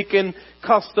Puerto Rican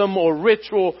custom or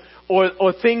ritual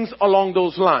or things along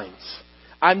those lines.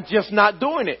 I'm just not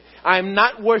doing it. I'm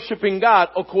not worshiping God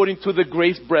according to the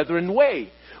Grace Brethren way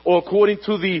or according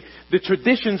to the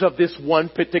traditions of this one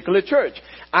particular church.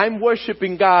 I'm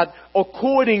worshiping God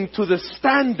according to the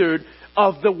standard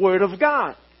of the Word of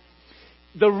God.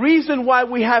 The reason why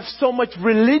we have so much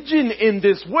religion in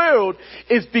this world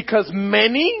is because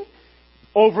many,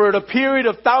 over a period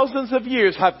of thousands of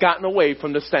years, have gotten away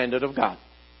from the standard of God.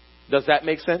 Does that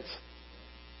make sense?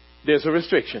 There's a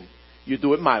restriction. You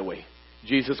do it my way.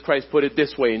 Jesus Christ put it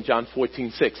this way in John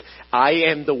 14:6. I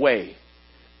am the way,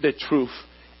 the truth,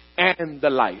 and the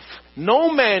life.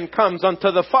 No man comes unto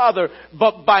the Father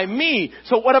but by me.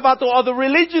 So what about the other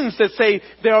religions that say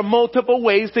there are multiple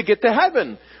ways to get to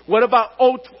heaven? What about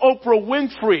Oprah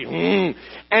Winfrey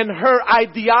and her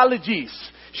ideologies?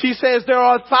 She says there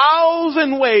are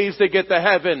 1,000 ways to get to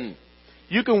heaven.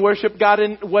 You can worship God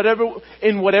in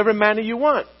whatever manner you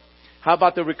want. How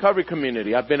about the recovery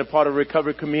community? I've been a part of the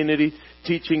recovery community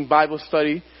teaching Bible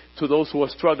study to those who are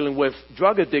struggling with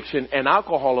drug addiction and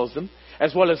alcoholism,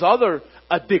 as well as other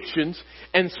addictions.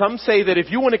 And some say that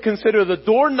if you want to consider the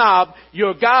doorknob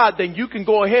your God, then you can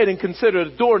go ahead and consider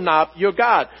the doorknob your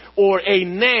God, or a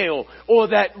nail, or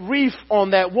that reef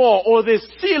on that wall, or this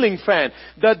ceiling fan.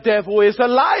 The devil is a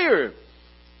liar.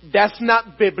 That's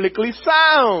not biblically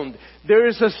sound. There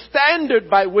is a standard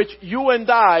by which you and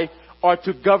I are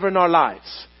to govern our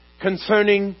lives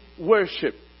concerning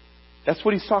worship. That's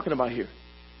what he's talking about here.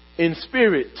 In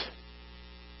spirit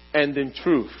and in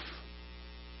truth.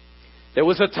 There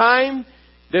was a time,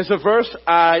 there's a verse,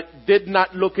 I did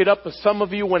not look it up, but some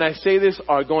of you, when I say this,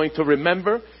 are going to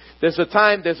remember. There's a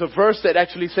verse that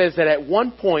actually says that at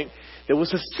one point, there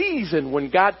was a season when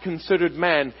God considered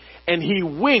man, and he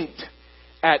winked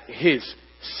at his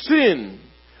sin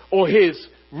or his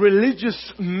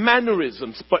religious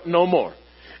mannerisms, but no more.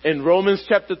 In Romans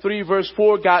chapter 3, verse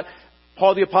 4,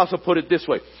 Paul the Apostle put it this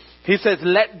way. He says,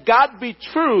 let God be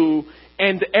true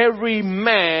and every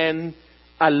man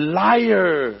a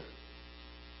liar.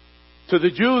 To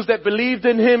the Jews that believed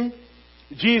in him,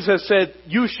 Jesus said,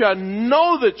 you shall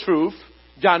know the truth,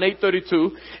 John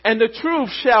 8:32, and the truth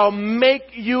shall make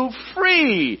you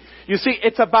free. You see,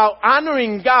 it's about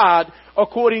honoring God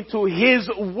according to his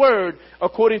word,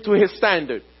 according to his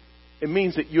standard. It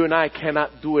means that you and I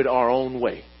cannot do it our own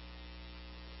way.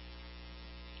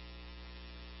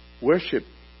 Worship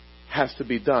has to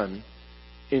be done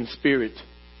in spirit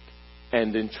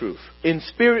and in truth. In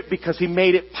spirit, because he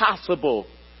made it possible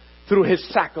through his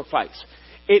sacrifice.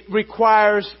 It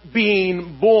requires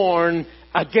being born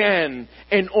again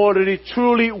in order to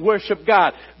truly worship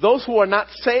God. Those who are not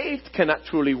saved cannot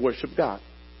truly worship God.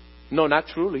 No, not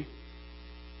truly.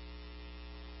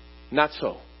 Not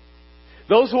so.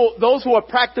 Those who are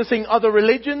practicing other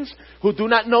religions, who do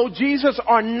not know Jesus,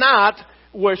 are not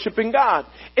worshiping God.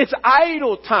 It's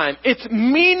idle time. It's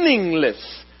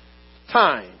meaningless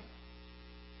time.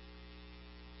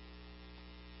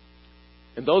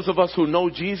 And those of us who know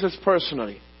Jesus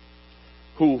personally,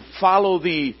 who follow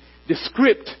the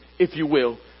script, if you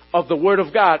will, of the Word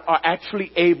of God, are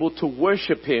actually able to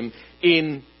worship him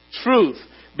in truth,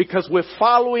 because we're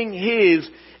following his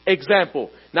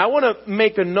example. Now I want to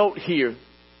make a note here.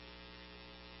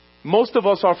 Most of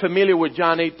us are familiar with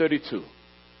John 8:32.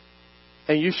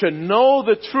 And you should know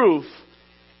the truth,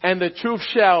 and the truth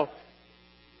shall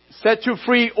set you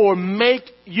free or make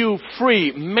you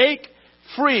free. Make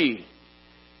free.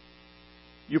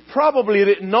 You probably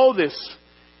didn't know this,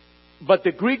 but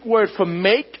the Greek word for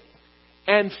make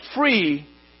and free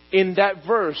in that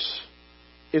verse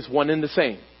is one and the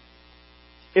same.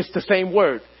 It's the same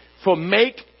word. For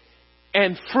make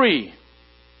and free.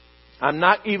 I'm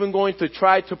not even going to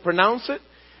try to pronounce it,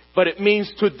 but it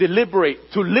means to deliberate,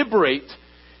 to liberate,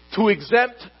 to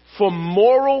exempt from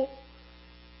moral,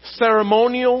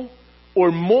 ceremonial,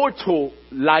 or mortal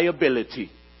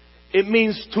liability. It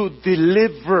means to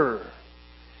deliver.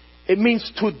 It means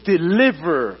to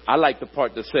deliver. I like the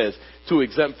part that says to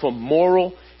exempt from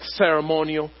moral,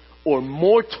 ceremonial, or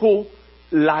mortal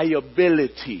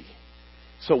liability.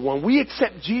 So when we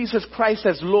accept Jesus Christ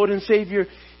as Lord and Savior,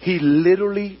 he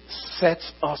literally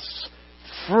sets us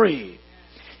free.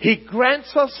 He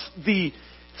grants us the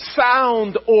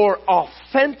sound or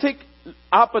authentic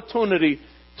opportunity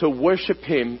to worship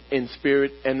him in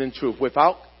spirit and in truth.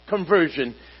 Without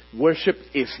conversion, worship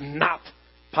is not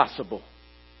possible.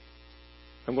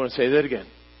 I'm going to say that again.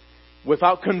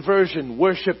 Without conversion,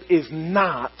 worship is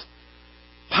not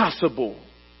possible.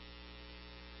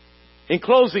 In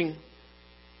closing,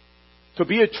 to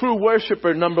be a true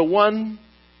worshiper, number one,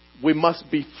 we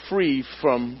must be free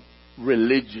from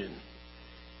religion.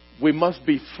 We must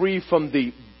be free from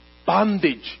the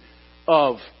bondage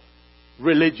of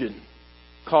religion.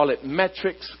 Call it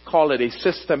metrics, call it a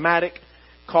systematic,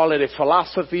 call it a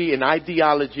philosophy, an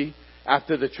ideology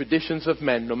after the traditions of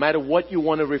men. No matter what you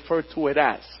want to refer to it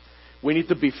as, we need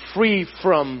to be free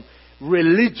from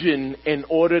religion in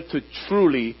order to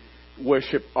truly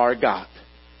worship our God.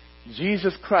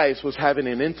 Jesus Christ was having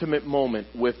an intimate moment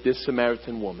with this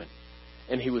Samaritan woman,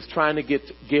 and he was trying to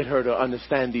get her to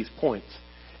understand these points.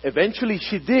 Eventually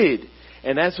she did,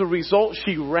 and as a result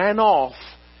she ran off.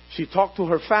 She talked to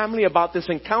her family about this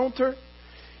encounter.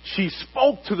 She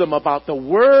spoke to them about the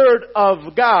Word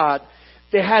of God.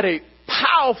 They had a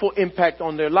powerful impact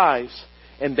on their lives,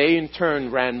 and they in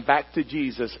turn ran back to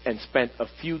Jesus and spent a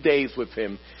few days with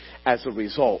him as a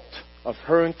result of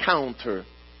her encounter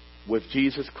with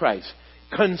Jesus Christ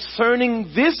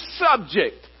concerning this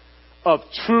subject of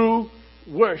true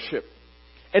worship.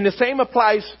 And the same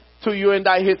applies to you and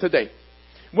I here today.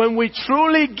 When we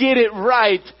truly get it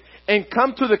right and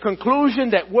come to the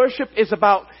conclusion that worship is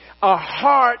about a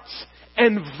heart's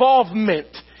involvement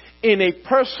in a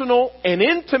personal and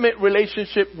intimate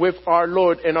relationship with our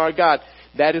Lord and our God,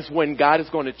 that is when God is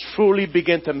going to truly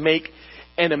begin to make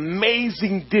an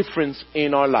amazing difference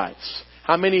in our lives.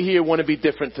 How many here want to be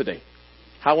different today?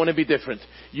 I want to be different.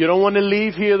 You don't want to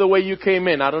leave here the way you came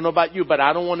in. I don't know about you, but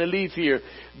I don't want to leave here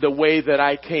the way that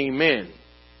I came in.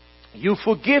 You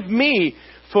forgive me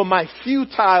for my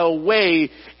futile way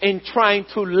in trying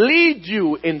to lead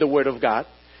you in the Word of God.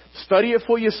 Study it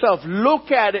for yourself.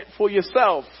 Look at it for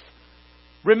yourself.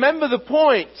 Remember the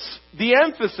points, the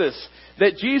emphasis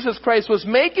that Jesus Christ was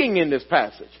making in this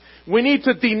passage. We need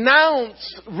to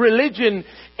denounce religion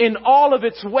in all of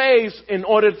its ways in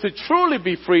order to truly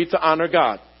be free to honor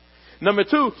God. Number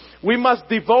 2, we must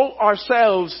devote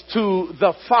ourselves to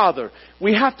the Father.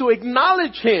 We have to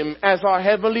acknowledge Him as our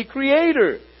heavenly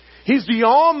Creator. He's the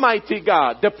Almighty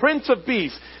God, the Prince of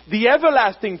Peace, the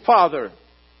everlasting Father,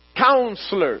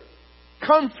 Counselor,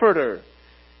 Comforter,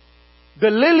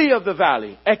 the Lily of the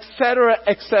Valley, etc.,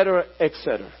 etc.,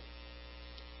 etc.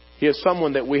 Here's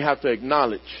someone that we have to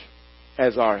acknowledge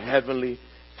as our heavenly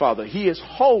Father. He is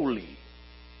holy.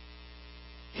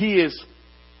 He is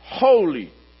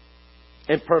holy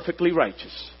and perfectly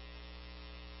righteous.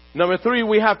 Number 3,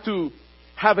 we have to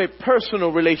have a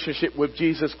personal relationship with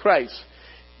Jesus Christ,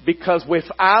 because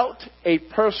without a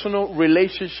personal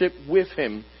relationship with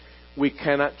Him, we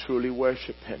cannot truly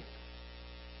worship Him.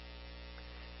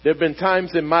 There have been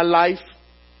times in my life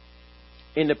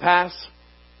in the past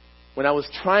when I was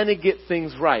trying to get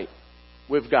things right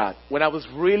with God, when I was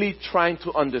really trying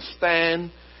to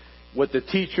understand what the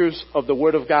teachers of the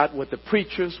Word of God, what the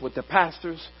preachers, what the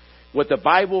pastors, what the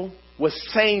Bible was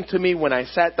saying to me when I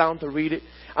sat down to read it.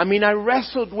 I mean, I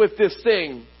wrestled with this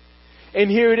thing.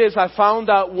 And here it is. I found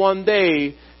out one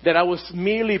day that I was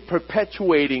merely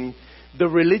perpetuating the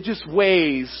religious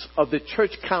ways of the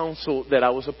church council that I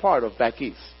was a part of back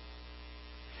east.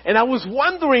 And I was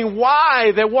wondering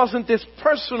why there wasn't this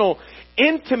personal,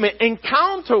 intimate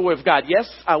encounter with God. Yes,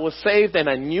 I was saved and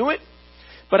I knew it.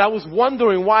 But I was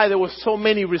wondering why there were so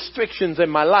many restrictions in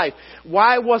my life.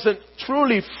 Why I wasn't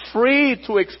truly free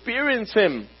to experience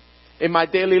Him in my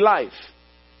daily life.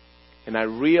 And I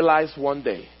realized one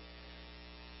day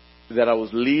that I was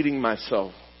leading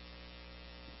myself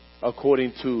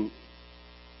according to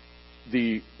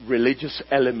the religious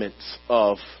elements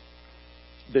of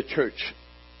the church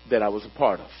that I was a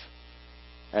part of.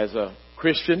 As a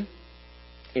Christian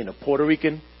in a Puerto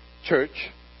Rican church,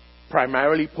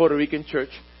 primarily Puerto Rican church,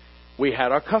 we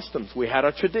had our customs, we had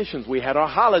our traditions, we had our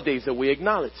holidays that we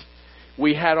acknowledged.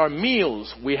 We had our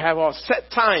meals, we have our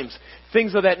set times,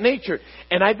 things of that nature.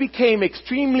 And I became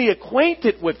extremely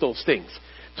acquainted with those things,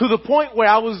 to the point where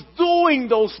I was doing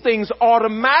those things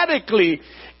automatically.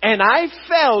 And I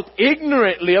felt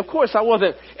ignorantly, of course I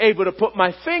wasn't able to put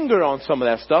my finger on some of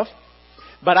that stuff,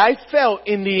 but I felt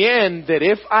in the end that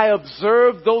if I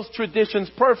observed those traditions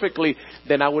perfectly,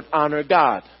 then I would honor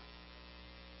God.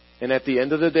 And at the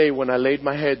end of the day, when I laid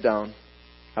my head down,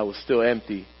 I was still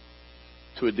empty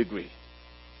to a degree.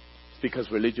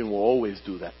 Because religion will always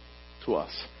do that to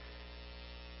us.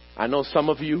 I know some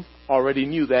of you already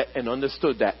knew that and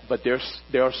understood that, but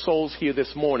there are souls here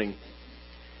this morning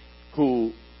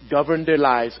who govern their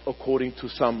lives according to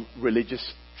some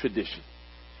religious tradition.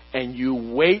 And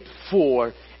you wait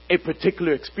for a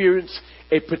particular experience,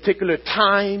 a particular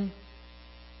time,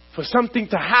 for something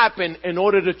to happen in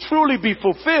order to truly be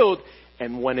fulfilled.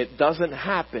 And when it doesn't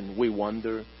happen, we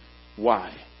wonder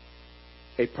why.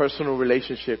 A personal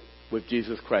relationship with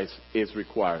Jesus Christ is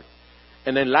required.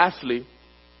 And then lastly,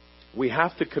 we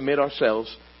have to commit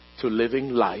ourselves to living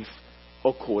life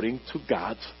according to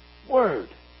God's Word.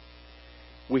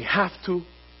 We have to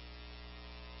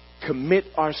commit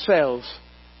ourselves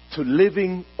to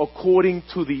living according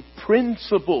to the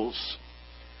principles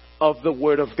of the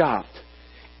Word of God.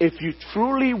 If you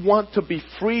truly want to be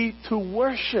free to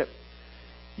worship,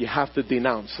 you have to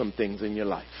denounce some things in your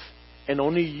life. And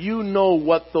only you know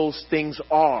what those things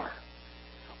are.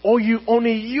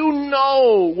 Only you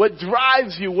know what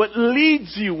drives you, what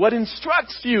leads you, what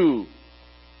instructs you.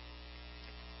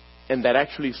 And that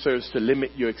actually serves to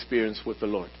limit your experience with the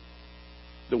Lord.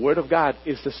 The Word of God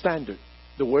is the standard.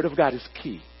 The Word of God is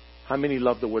key. How many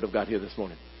love the Word of God here this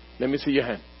morning? Let me see your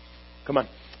hand. Come on.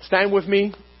 Stand with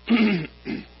me.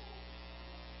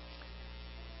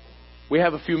 We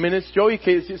have a few minutes. Joey,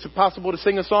 is it possible to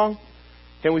sing a song?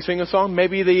 Can we sing a song?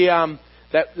 Maybe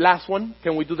that last one.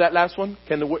 Can we do that last one?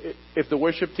 If the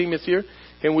worship team is here,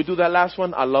 can we do that last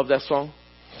one? I love that song.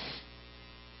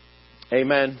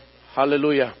 Amen.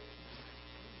 Hallelujah.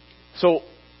 So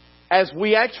as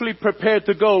we actually prepare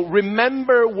to go,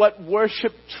 remember what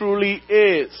worship truly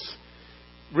is.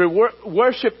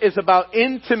 Worship is about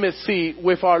intimacy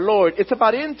with our Lord. It's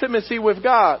about intimacy with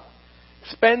God.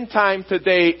 Spend time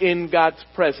today in God's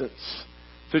presence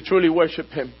to truly worship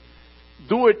Him.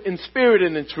 Do it in spirit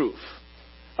and in truth.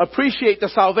 Appreciate the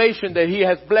salvation that He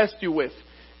has blessed you with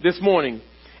this morning.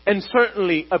 And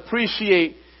certainly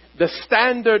appreciate the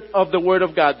standard of the Word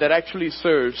of God that actually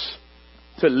serves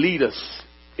to lead us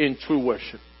in true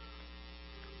worship.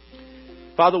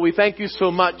 Father, we thank you so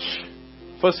much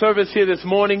for service here this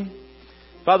morning.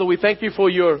 Father, we thank you for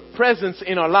your presence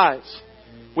in our lives.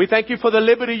 We thank you for the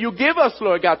liberty you give us,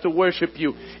 Lord God, to worship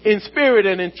you in spirit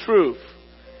and in truth.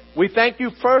 We thank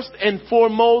you first and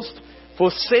foremost for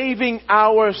saving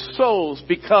our souls,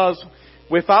 because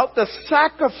without the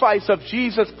sacrifice of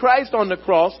Jesus Christ on the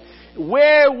cross,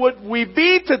 where would we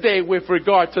be today with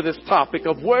regard to this topic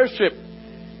of worship?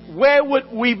 Where would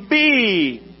we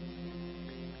be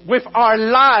with our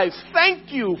lives?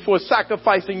 Thank you for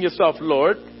sacrificing yourself,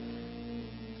 Lord.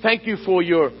 Thank you for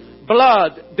your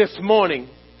blood this morning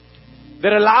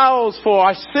that allows for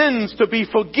our sins to be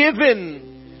forgiven.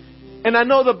 And I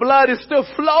know the blood is still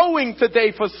flowing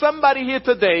today for somebody here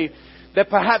today that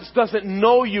perhaps doesn't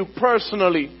know you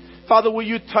personally. Father, will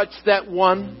you touch that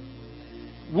one?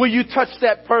 Will you touch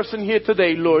that person here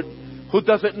today, Lord, who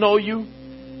doesn't know you?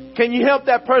 Can you help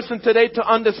that person today to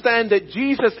understand that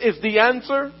Jesus is the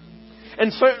answer?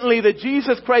 And certainly that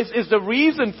Jesus Christ is the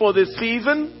reason for this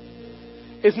season.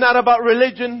 It's not about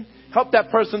religion. Help that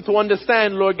person to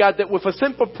understand, Lord God, that with a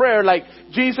simple prayer like,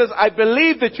 Jesus, I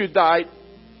believe that you died.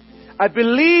 I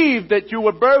believe that you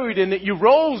were buried and that you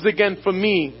rose again for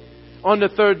me on the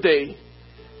third day.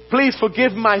 Please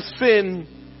forgive my sin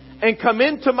and come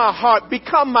into my heart.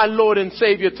 Become my Lord and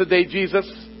Savior today,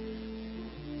 Jesus.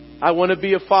 I want to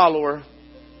be a follower.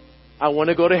 I want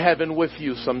to go to heaven with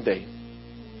you someday.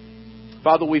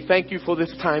 Father, we thank you for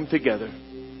this time together.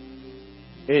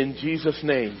 In Jesus'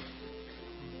 name.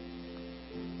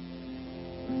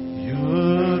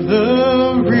 You're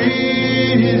the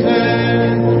reason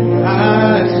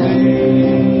I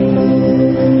sing.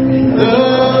 The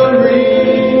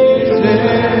reason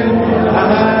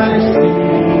I sing.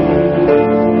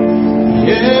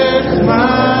 Yes,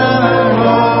 my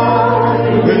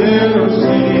heart will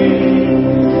sing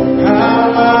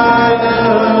how I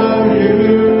love you.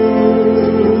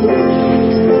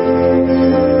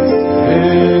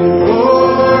 And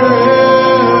forever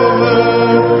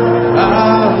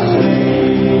I'll sing.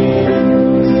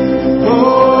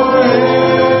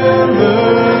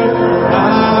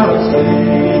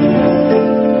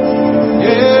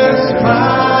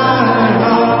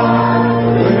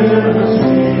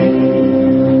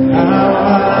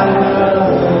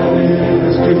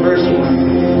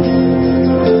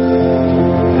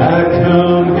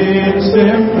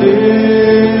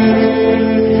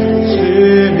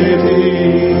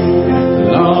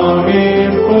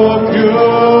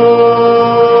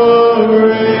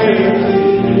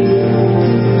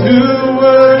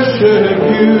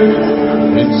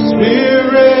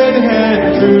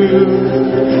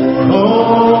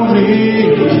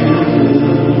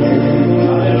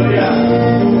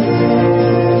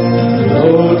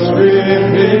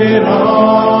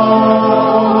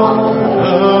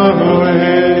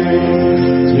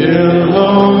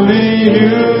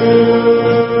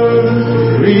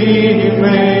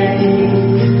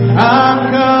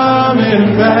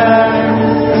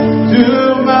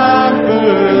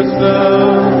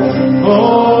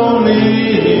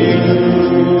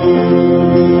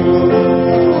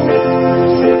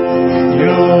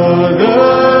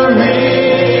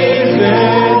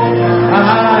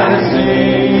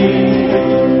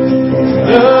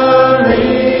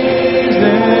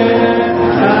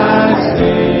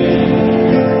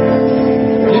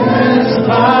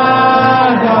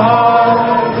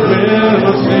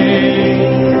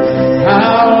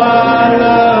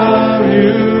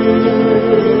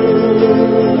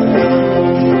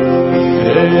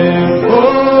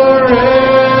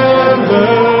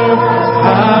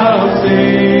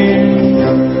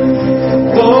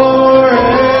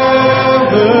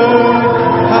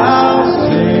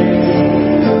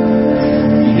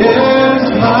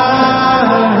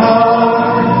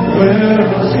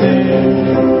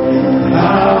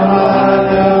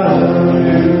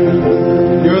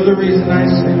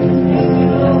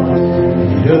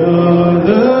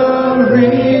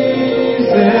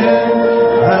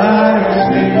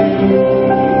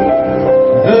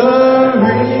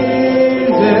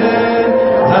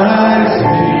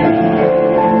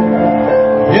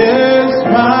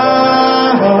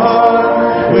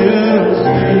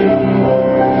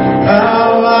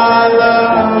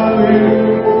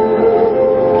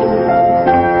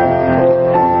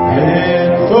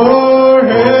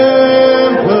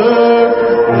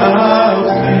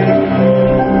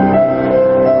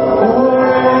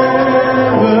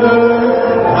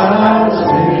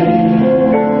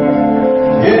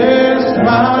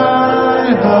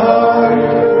 heart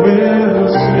will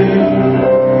sing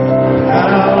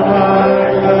how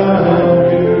I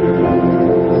love you.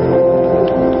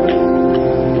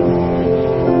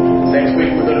 Next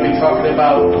week we're going to be talking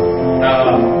about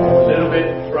a little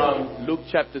bit from Luke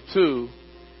chapter 2.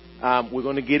 We're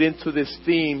going to get into this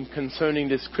theme concerning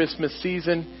this Christmas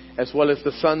season as well as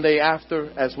the Sunday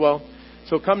after as well.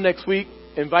 So come next week,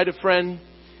 invite a friend.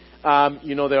 There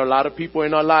are a lot of people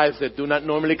in our lives that do not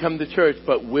normally come to church,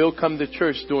 but will come to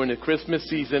church during the Christmas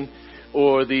season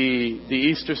or the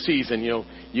Easter season.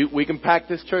 We can pack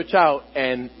this church out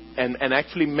and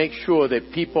actually make sure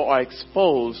that people are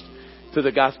exposed to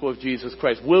the gospel of Jesus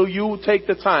Christ. Will you take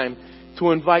the time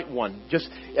to invite one? Just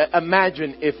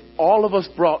imagine if all of us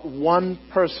brought one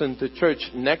person to church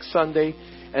next Sunday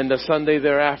and the Sunday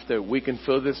thereafter, we can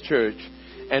fill this church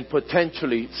and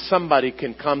potentially somebody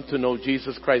can come to know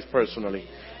Jesus Christ personally.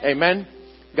 Amen.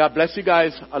 God bless you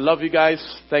guys. I love you guys.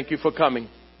 Thank you for coming.